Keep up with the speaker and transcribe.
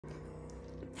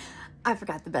I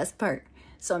forgot the best part.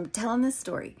 So I'm telling this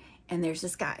story, and there's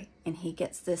this guy, and he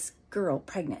gets this girl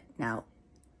pregnant. Now,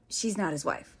 she's not his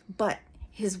wife, but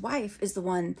his wife is the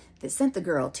one that sent the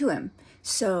girl to him.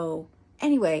 So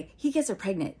anyway, he gets her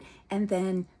pregnant, and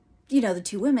then, you know, the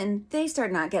two women, they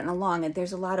start not getting along, and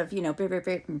there's a lot of, you know,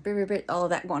 all of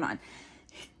that going on.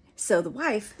 So the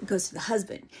wife goes to the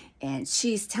husband, and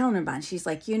she's telling him about it. She's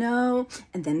like, you know,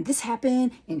 and then this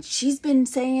happened, and she's been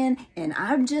saying, and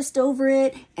I'm just over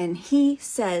it. And he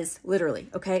says, literally,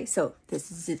 okay, so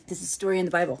this is a story in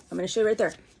the Bible. I'm going to show you right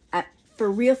there. For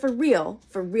real,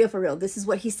 this is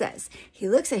what he says. He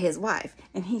looks at his wife,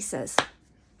 and he says,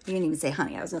 he didn't even say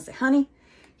honey. I was going to say honey.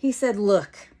 He said,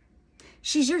 look,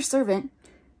 she's your servant,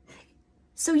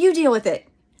 so you deal with it.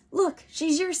 Look,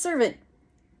 she's your servant,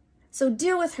 so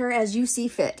deal with her as you see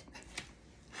fit.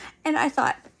 And I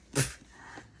thought,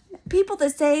 people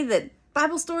that say that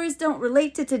Bible stories don't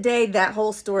relate to today, that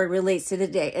whole story relates to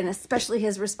today, and especially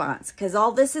his response, because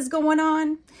all this is going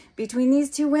on between these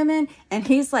two women, and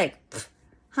he's like,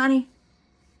 honey,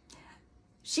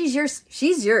 she's yours.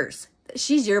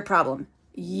 She's your problem.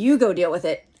 You go deal with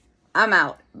it. I'm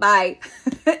out. Bye.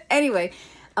 Anyway,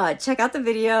 check out the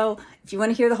video. If you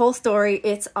want to hear the whole story,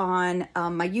 it's on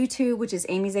my YouTube, which is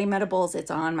Amy's A Medibles.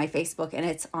 It's on my Facebook, and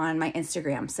it's on my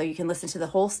Instagram. So you can listen to the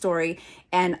whole story.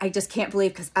 And I just can't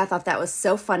believe, because I thought that was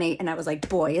so funny. And I was like,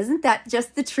 boy, isn't that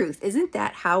just the truth? Isn't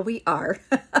that how we are?